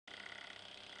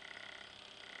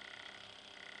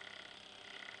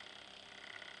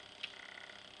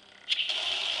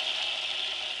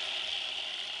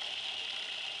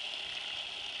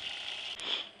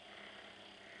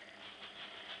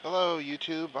Hello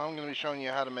YouTube, I'm going to be showing you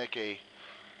how to make a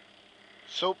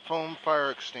soap foam fire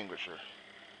extinguisher.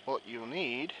 What you'll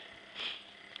need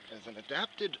is an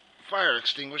adapted fire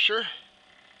extinguisher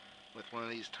with one of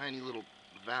these tiny little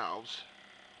valves,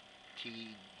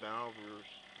 T-valve, or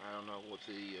I don't know what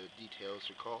the details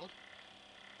are called.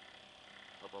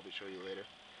 I'll probably show you later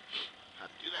how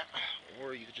to do that,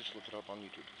 or you could just look it up on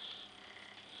YouTube.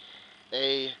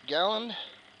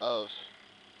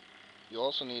 You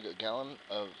also need a gallon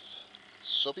of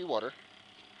soapy water,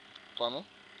 funnel,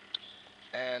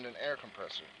 and an air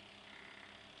compressor.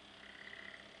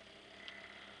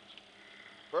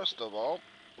 First of all,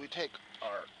 we take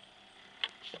our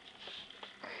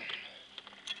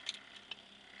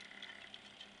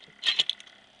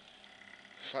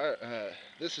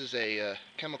this is a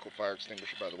chemical fire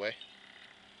extinguisher, by the way.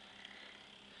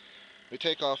 We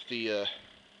take off the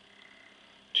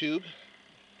tube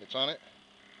that's on it.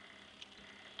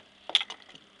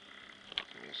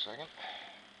 Give me a second.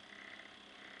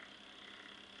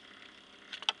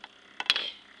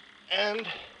 And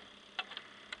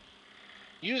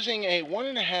using a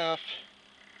 1.5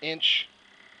 inch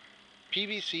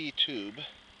PVC tube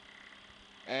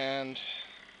and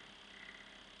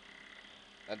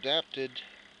adapted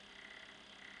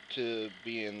to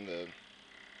be in the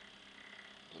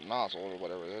nozzle or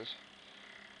whatever it is,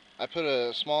 I put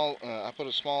a small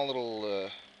little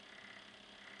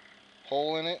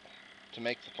hole in it to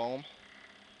make the foam.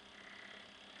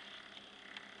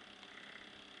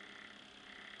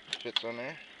 Fits on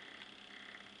there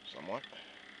somewhat.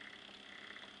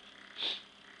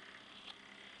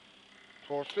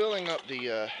 For filling up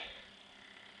the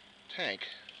tank,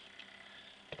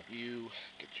 you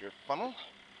get your funnel.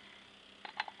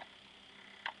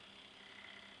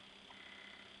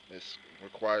 This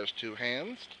requires 2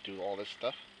 hands to do all this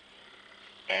stuff,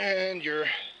 and your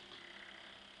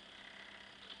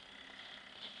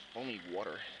foamy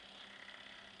water.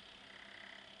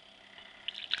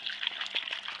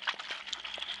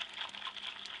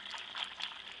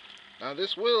 Now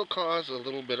this will cause a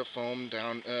little bit of foam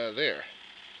down there,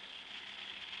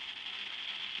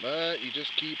 but you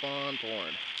just keep on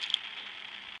pouring.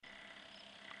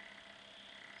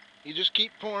 You just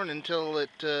keep pouring until it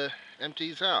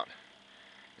empties out,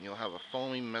 and you'll have a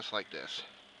foamy mess like this.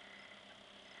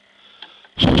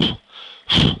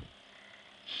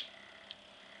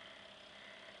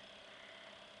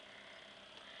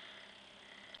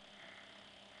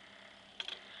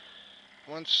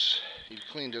 Once you've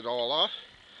cleaned it all off,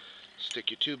 stick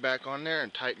your tube back on there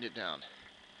and tighten it down.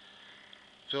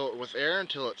 Fill it with air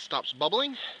until it stops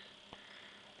bubbling,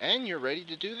 and you're ready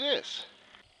to do this.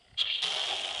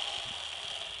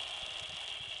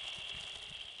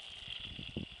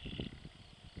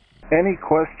 Any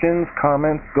questions,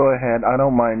 comments, go ahead. I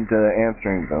don't mind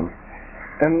answering them.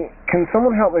 And can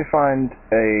someone help me find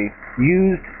a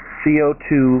used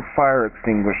CO2 fire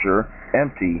extinguisher,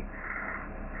 empty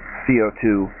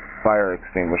CO2 fire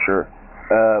extinguisher?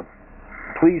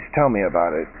 Please tell me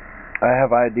about it. I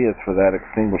have ideas for that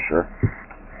extinguisher.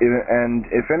 And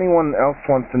if anyone else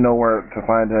wants to know where to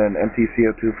find an empty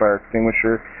CO2 fire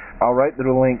extinguisher, I'll write the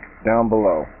link down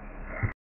below.